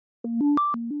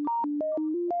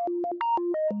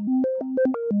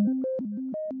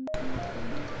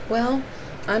Well,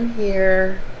 I'm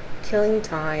here killing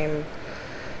time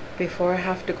before I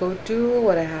have to go do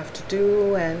what I have to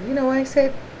do. And I've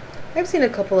seen a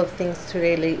couple of things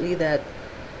today lately that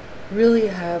really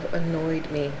have annoyed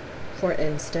me. For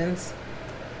instance,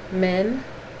 men,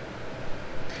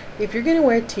 if you're gonna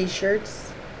wear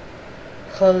t-shirts,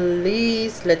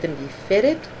 please let them be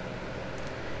fitted.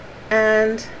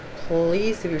 And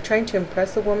please, if you're trying to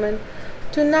impress a woman,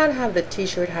 do not have the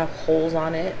t-shirt have holes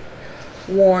on it,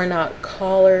 worn out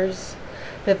collars,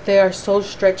 that they are so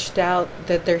stretched out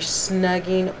that they're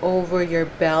snugging over your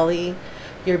belly,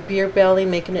 your beer belly,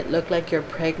 making it look like you're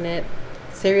pregnant.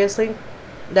 Seriously,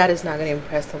 that is not going to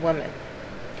impress a woman.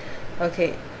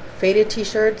 Okay, faded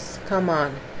t-shirts, come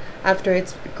on. After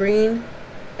it's green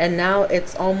and now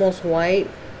it's almost white,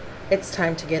 it's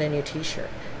time to get a new t-shirt.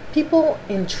 People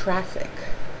in traffic,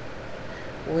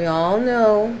 we all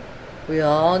know, we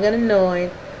all get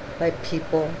annoyed by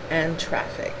people and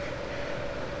traffic.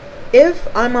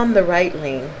 If I'm on the right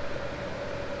lane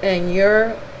and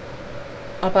you're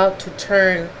about to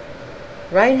turn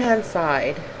right hand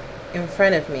side in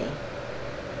front of me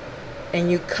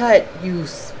and you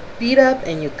speed up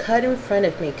and you cut in front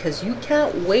of me because you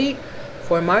can't wait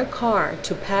for my car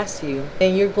to pass you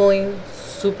and you're going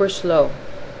super slow.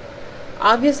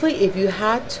 Obviously, if you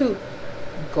had to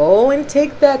go and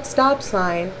take that stop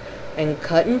sign and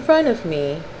cut in front of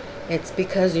me, it's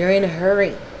because you're in a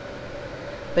hurry.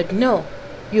 But no,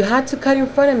 you had to cut in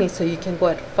front of me so you can go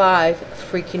at 5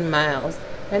 freaking miles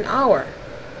an hour.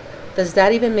 Does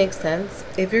that even make sense?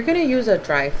 If you're gonna use a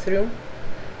drive-through,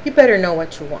 you better know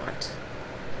what you want.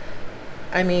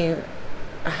 I mean,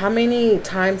 how many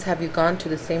times have you gone to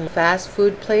the same fast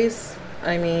food place?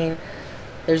 I mean,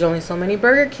 there's only so many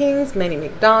Burger Kings, many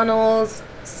McDonald's,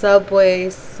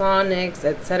 Subways, Sonics,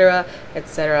 etc.,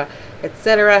 etc.,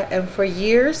 etc. And for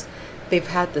years, they've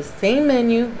had the same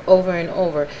menu over and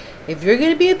over. If you're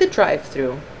going to be at the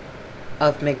drive-thru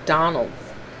of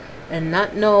McDonald's and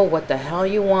not know what the hell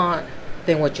you want,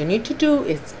 then what you need to do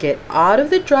is get out of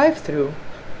the drive-thru,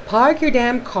 park your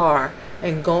damn car,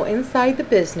 and go inside the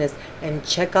business and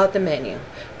check out the menu,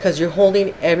 because you're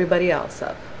holding everybody else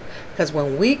up. Because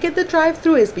when we get the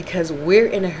drive-thru, it's because we're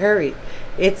in a hurry.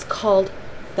 It's called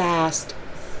fast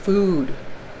food.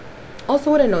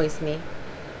 Also, what annoys me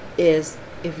is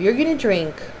if you're gonna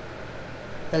drink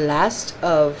the last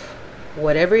of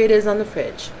whatever it is on the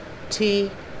fridge,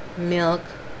 tea, milk,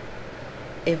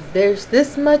 if there's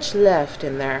this much left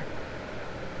in there,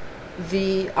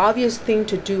 the obvious thing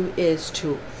to do is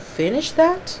to finish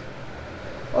that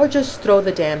or just throw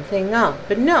the damn thing out.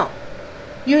 But no,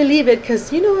 you leave it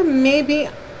because maybe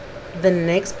the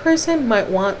next person might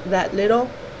want that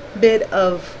little bit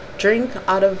of drink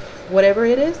out of whatever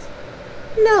it is.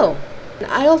 No.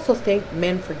 I also think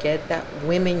men forget that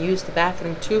women use the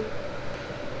bathroom too.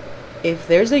 If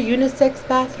there's a unisex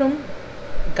bathroom,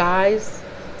 guys,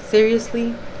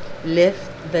 seriously, lift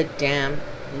the damn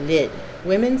lid.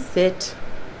 Women sit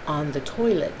on the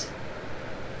toilet.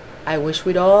 I wish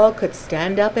we'd all could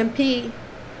stand up and pee,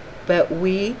 but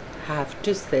we have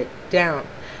to sit down.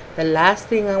 The last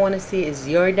thing I want to see is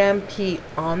your damn pee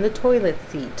on the toilet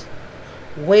seat,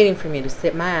 waiting for me to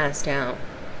sit my ass down.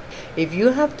 If you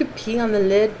have to pee on the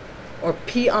lid or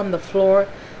pee on the floor,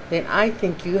 then I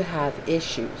think you have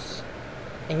issues.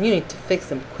 And you need to fix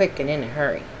them quick and in a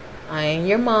hurry. I ain't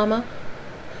your mama.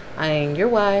 I ain't your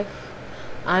wife.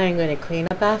 I ain't going to clean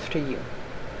up after you.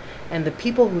 And the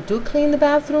people who do clean the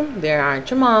bathroom, they aren't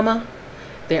your mama.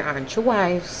 They aren't your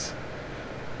wives.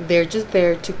 They're just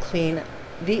there to clean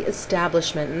the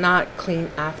establishment, not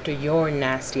clean after your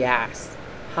nasty ass.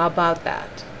 How about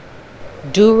that?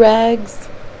 Do-rags?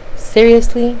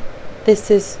 Seriously?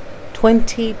 This is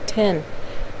 2010.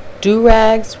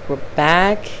 Do-rags were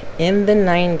back in the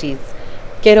 90s.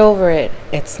 Get over it.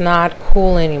 It's not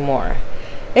cool anymore.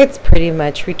 It's pretty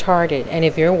much retarded. And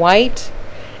if you're white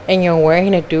and you're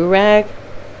wearing a do-rag,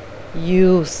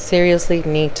 you seriously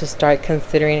need to start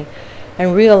considering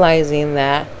and realizing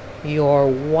that you're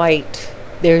white.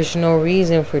 There's no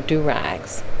reason for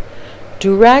do-rags.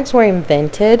 Do-rags were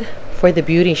invented for the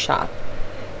beauty shop,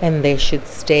 and they should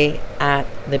stay at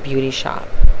the beauty shop.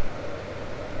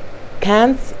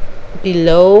 Pants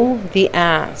below the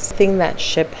ass. I think that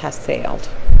ship has sailed.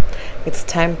 It's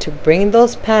time to bring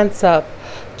those pants up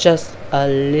just a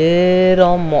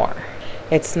little more.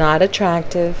 It's not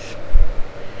attractive.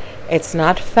 It's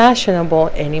not fashionable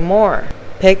anymore.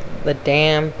 Pick the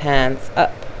damn pants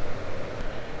up.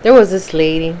 There was this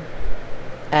lady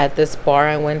at this bar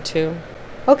I went to.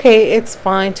 Okay, it's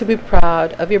fine to be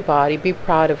proud of your body, be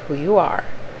proud of who you are.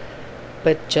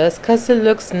 But just because it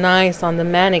looks nice on the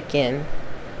mannequin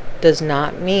does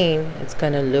not mean it's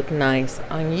going to look nice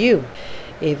on you.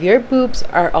 If your boobs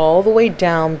are all the way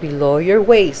down below your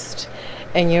waist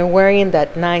and you're wearing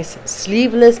that nice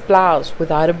sleeveless blouse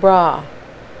without a bra,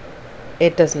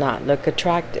 it does not look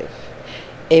attractive.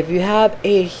 If you have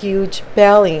a huge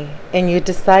belly and you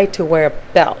decide to wear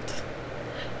a belt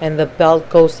and the belt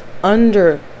goes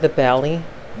under the belly,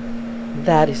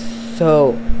 that is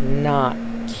so not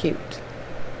cute.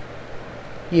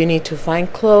 You need to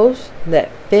find clothes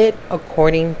that fit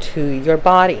according to your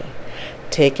body.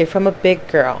 Take it from a big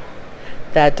girl.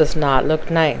 That does not look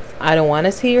nice. I don't want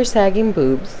to see your sagging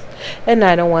boobs, and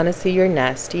I don't want to see your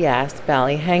nasty ass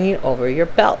belly hanging over your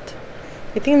belt.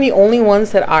 I think the only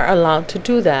ones that are allowed to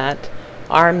do that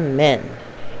are men.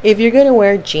 If you're going to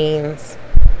wear jeans,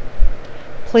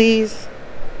 please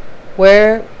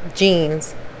wear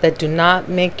jeans that do not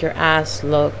make your ass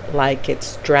look like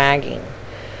it's dragging.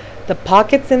 The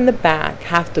pockets in the back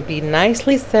have to be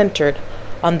nicely centered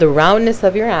on the roundness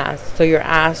of your ass so your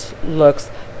ass looks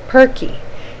perky.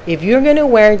 If you're going to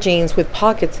wear jeans with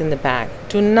pockets in the back,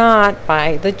 do not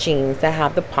buy the jeans that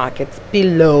have the pockets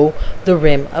below the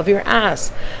rim of your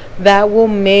ass. That will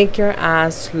make your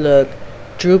ass look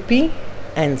droopy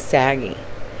and saggy.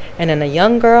 And in a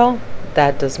young girl,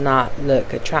 that does not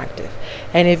look attractive.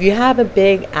 And if you have a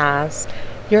big ass,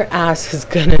 your ass is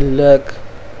going to look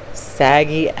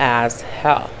saggy as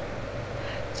hell.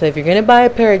 So if you're going to buy a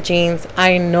pair of jeans,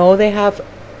 I know they have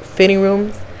fitting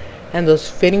rooms, and those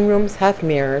fitting rooms have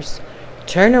mirrors.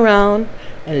 Turn around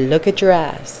and look at your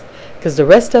ass, because the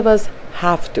rest of us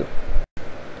have to.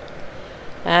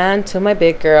 And to my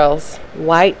big girls,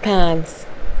 white pants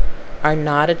are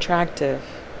not attractive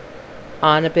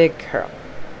on a big girl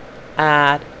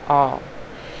at all.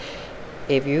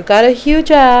 If you got a huge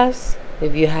ass,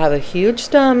 if you have a huge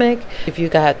stomach, if you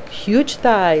got huge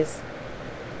thighs,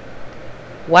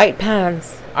 white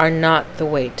pants are not the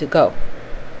way to go.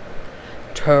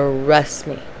 Trust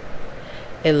me.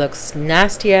 It looks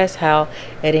nasty as hell.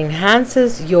 It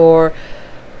enhances your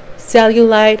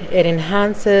cellulite. It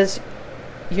enhances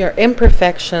your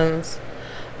imperfections.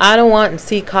 I don't want to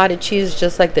see cottage cheese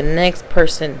just like the next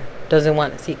person doesn't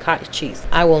want to see cottage cheese.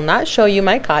 I will not show you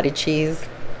my cottage cheese.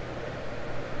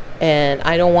 And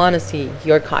I don't want to see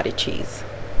your cottage cheese.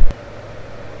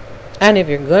 And if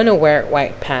you're going to wear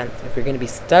white pants, if you're going to be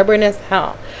stubborn as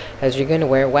hell as you're going to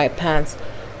wear white pants,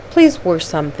 please wear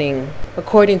something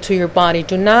according to your body.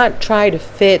 Do not try to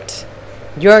fit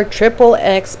your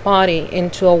XXX body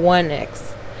into a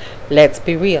 1X. Let's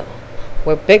be real.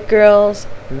 We're big girls,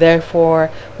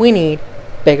 therefore we need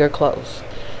bigger clothes.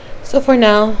 So for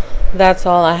now, that's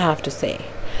all I have to say.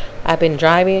 I've been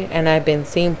driving and I've been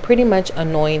seeing pretty much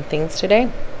annoying things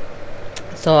today.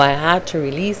 So I had to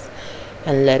release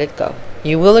and let it go.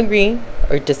 You will agree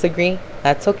or disagree.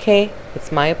 That's okay.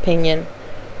 It's my opinion.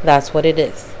 That's what it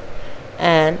is.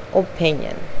 An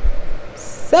opinion.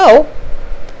 So,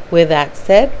 with that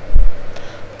said,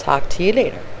 talk to you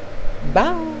later.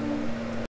 Bye.